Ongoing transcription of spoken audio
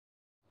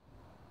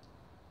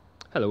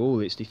Hello all,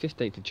 it's the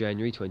 15th of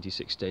January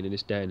 2016 and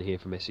it's Dan here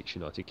from Essex,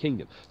 United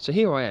Kingdom. So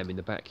here I am in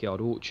the backyard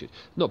orchard.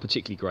 Not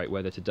particularly great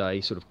weather today,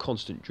 sort of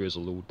constant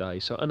drizzle all day,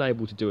 so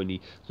unable to do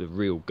any sort of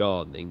real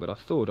gardening, but I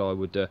thought I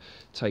would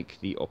take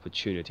the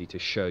opportunity to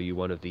show you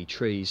one of the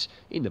trees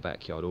in the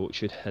backyard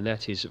orchard, and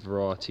that is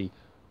variety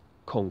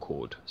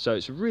Concorde. So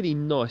it's a really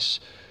nice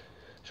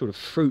sort of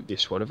fruit,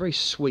 this one, a very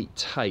sweet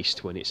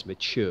taste when it's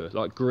mature,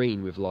 like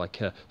green with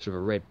like a sort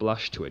of a red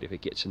blush to it if it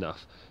gets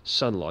enough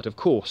sunlight. Of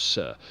course,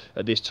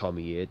 at this time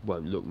of year it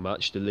won't look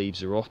much, the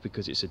leaves are off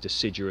because it's a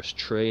deciduous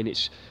tree and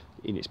it's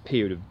in its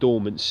period of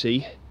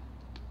dormancy,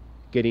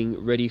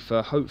 getting ready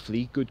for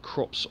hopefully good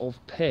crops of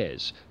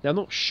pears. Now I'm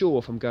not sure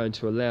if I'm going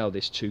to allow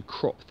this to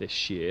crop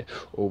this year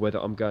or whether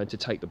I'm going to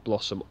take the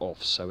blossom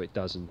off so it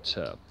doesn't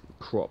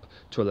crop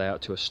to allow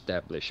it to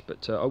establish,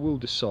 but I will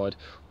decide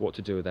what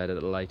to do with that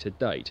at a later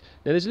date.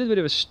 Now there's a little bit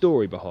of a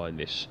story behind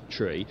this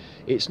tree.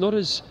 It's not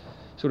as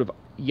sort of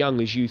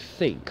young as you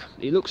think.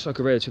 It looks like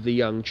a relatively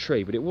young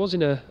tree, but it was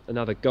in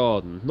another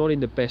garden, not in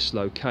the best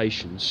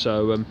location,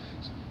 so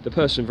the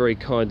person very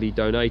kindly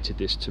donated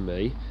this to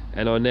me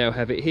and I now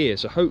have it here,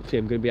 so hopefully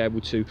I'm going to be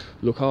able to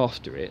look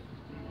after it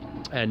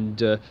and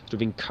sort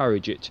of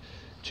encourage it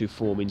to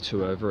form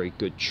into a very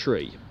good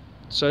tree.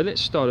 So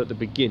let's start at the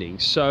beginning.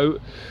 So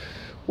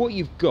what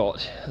you've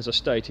got, as I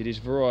stated, is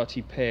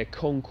variety pear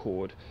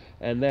Concorde,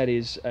 and that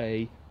is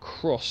a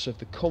cross of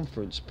the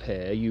conference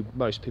pear.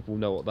 Most people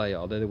know what they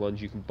are. They're the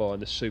ones you can buy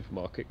in the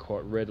supermarket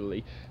quite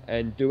readily,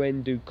 and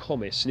Doyenne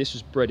Comice, and this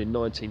was bred in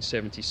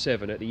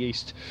 1977 at the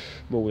East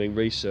Malling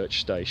Research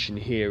Station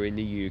here in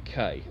the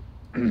UK.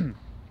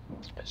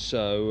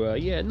 So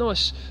yeah,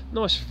 nice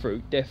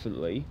fruit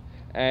definitely,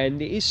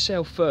 and it is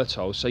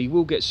self-fertile, so you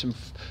will get some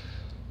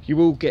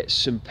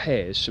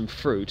pears, some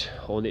fruit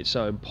on its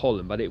own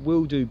pollen, but it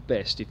will do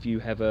best if you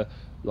have a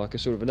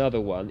sort of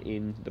another one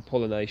in the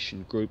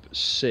pollination group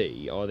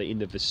C, either in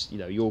the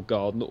your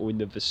garden or in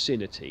the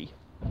vicinity.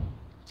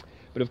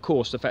 But of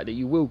course the fact that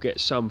you will get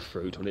some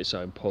fruit on its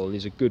own pollen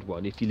is a good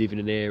one if you live in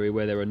an area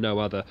where there are no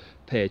other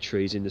pear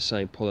trees in the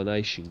same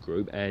pollination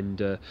group,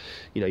 and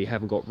you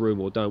haven't got room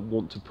or don't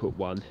want to put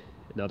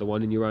another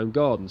one in your own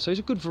garden. So it's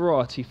a good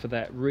variety for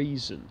that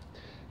reason.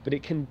 But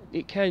it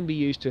can be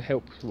used to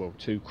help,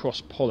 to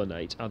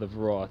cross-pollinate other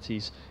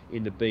varieties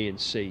in the B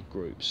and C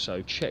groups,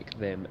 so check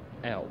them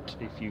out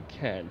if you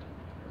can.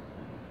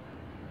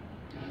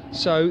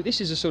 So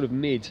this is a sort of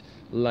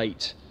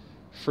mid-late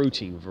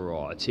fruiting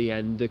variety,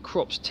 and the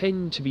crops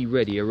tend to be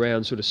ready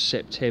around sort of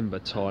September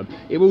time.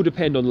 It will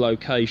depend on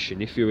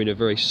location. If you're in a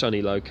very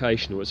sunny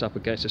location or it's up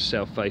against a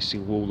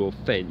south-facing wall or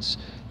fence,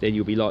 then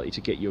you'll be likely to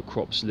get your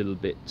crops a little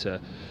bit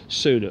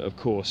sooner. Of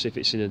course, if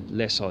it's in a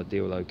less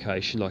ideal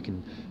location, like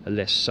in a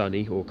less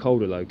sunny or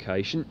colder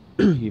location,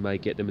 you may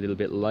get them a little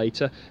bit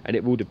later, and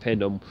it will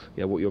depend on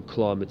what your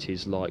climate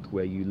is like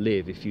where you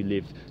live. If you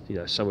live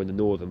somewhere in the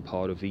northern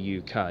part of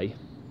the UK,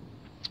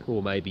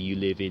 or maybe you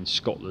live in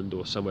Scotland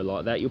or somewhere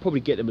like that, you'll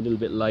probably get them a little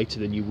bit later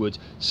than you would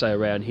say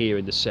around here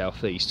in the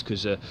southeast,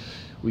 because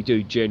we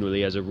do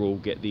generally as a rule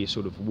get the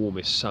sort of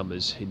warmest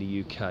summers in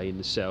the UK in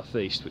the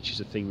southeast, which is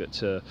a thing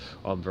that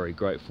I'm very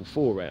grateful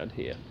for around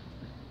here.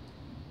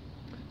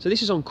 So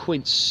this is on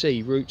Quince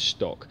C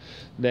rootstock.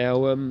 Now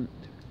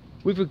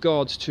with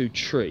regards to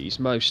trees,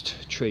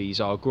 most trees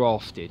are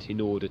grafted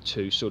in order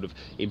to sort of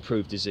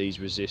improve disease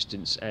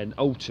resistance, and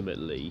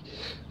ultimately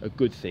a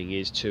good thing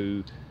is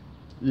to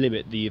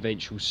limit the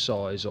eventual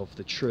size of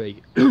the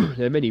tree.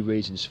 There are many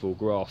reasons for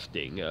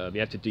grafting. You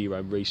have to do your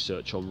own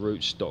research on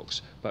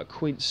rootstocks, but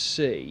Quince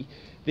C,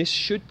 this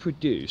should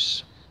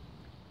produce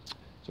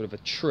sort of a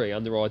tree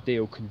under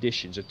ideal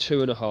conditions of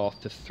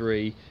 2.5 to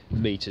 3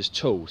 meters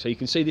tall. So you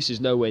can see this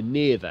is nowhere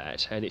near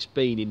that, and it's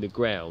been in the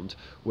ground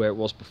where it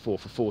was before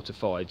for 4 to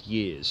 5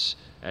 years,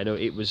 and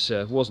it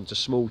wasn't a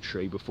small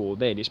tree before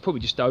then. It's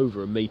probably just over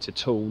 1 meter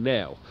tall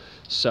now,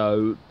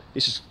 so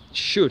this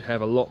should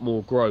have a lot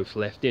more growth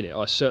left in it.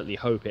 I certainly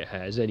hope it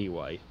has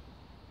anyway.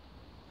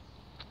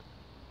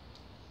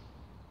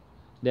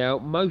 Now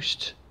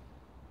most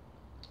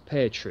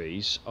pear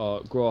trees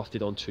are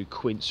grafted onto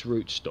quince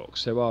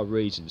rootstocks. There are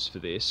reasons for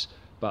this,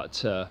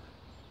 but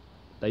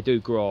they do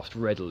graft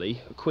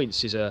readily.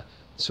 Quince is a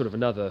sort of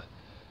another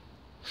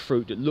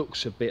fruit that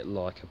looks a bit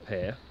like a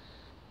pear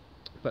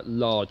but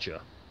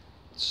larger.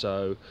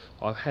 So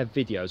I have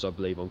videos, I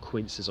believe, on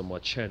quinces on my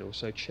channel,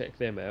 so check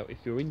them out if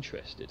you're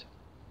interested.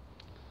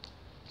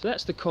 So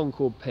that's the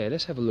Concorde pear.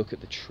 Let's have a look at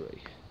the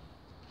tree.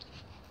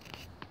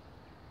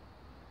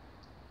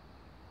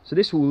 So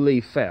this will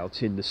leaf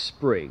out in the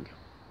spring.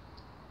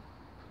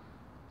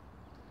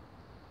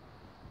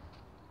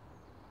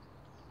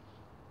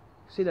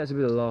 See, there's a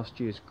bit of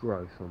last year's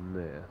growth on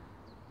there.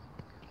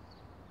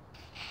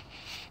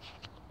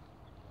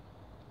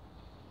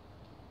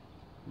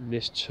 And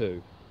this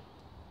too.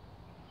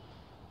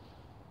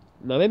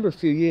 Now I remember a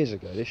few years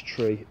ago this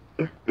tree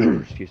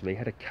excuse me,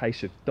 had a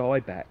case of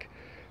dieback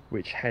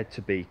which had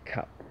to be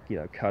cut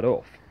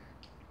off.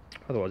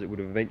 Otherwise it would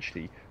have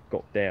eventually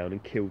got down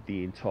and killed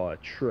the entire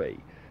tree.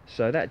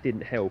 So that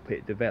didn't help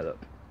it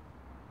develop.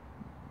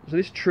 So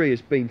this tree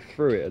has been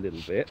through it a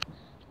little bit,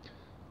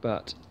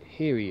 but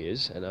here he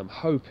is, and I'm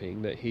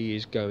hoping that he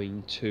is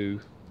going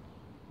to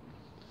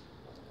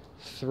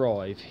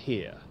thrive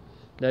here.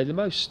 Now, the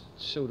most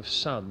sort of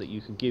sun that you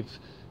can give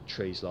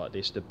trees like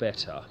this, the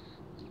better.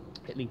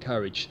 It'll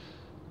encourage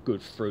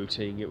good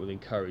fruiting, it will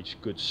encourage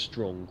good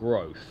strong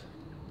growth,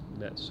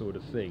 that sort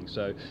of thing.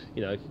 So,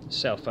 you know,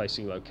 south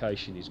facing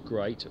location is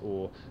great,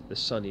 or the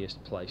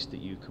sunniest place that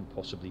you can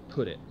possibly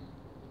put it.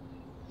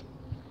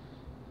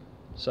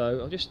 So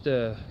I'll just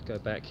go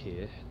back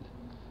here.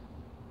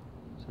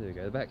 So there we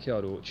go, the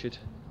backyard orchard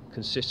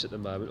consists at the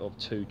moment of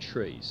 2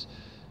 trees.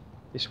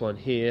 This one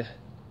here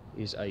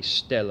is a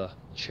stellar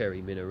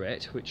cherry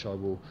minaret, which I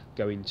will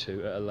go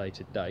into at a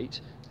later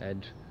date,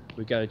 and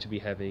we're going to be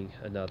having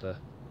another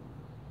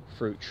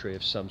fruit tree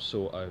of some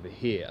sort over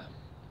here.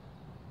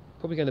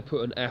 Probably going to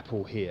put an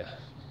apple here.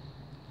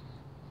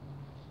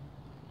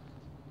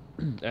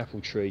 Apple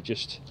tree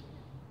just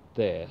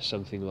there,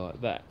 something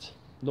like that.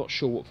 Not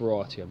sure what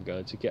variety I'm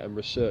going to get. I'm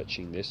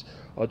researching this.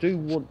 I do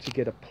want to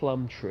get a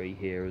plum tree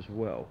here as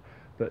well,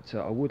 but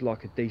I would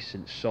like a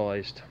decent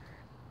sized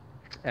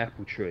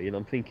apple tree, and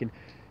I'm thinking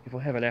if I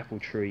have an apple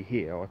tree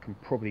here, I can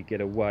probably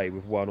get away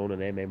with one on an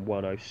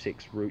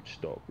MM106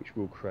 rootstock, which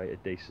will create a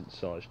decent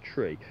sized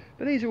tree.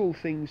 But these are all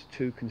things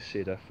to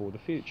consider for the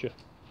future.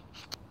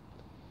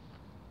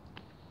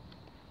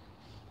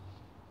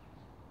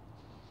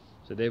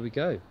 So there we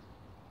go.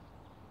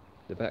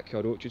 The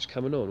backyard orchard's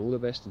coming on. All the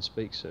best and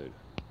speak soon.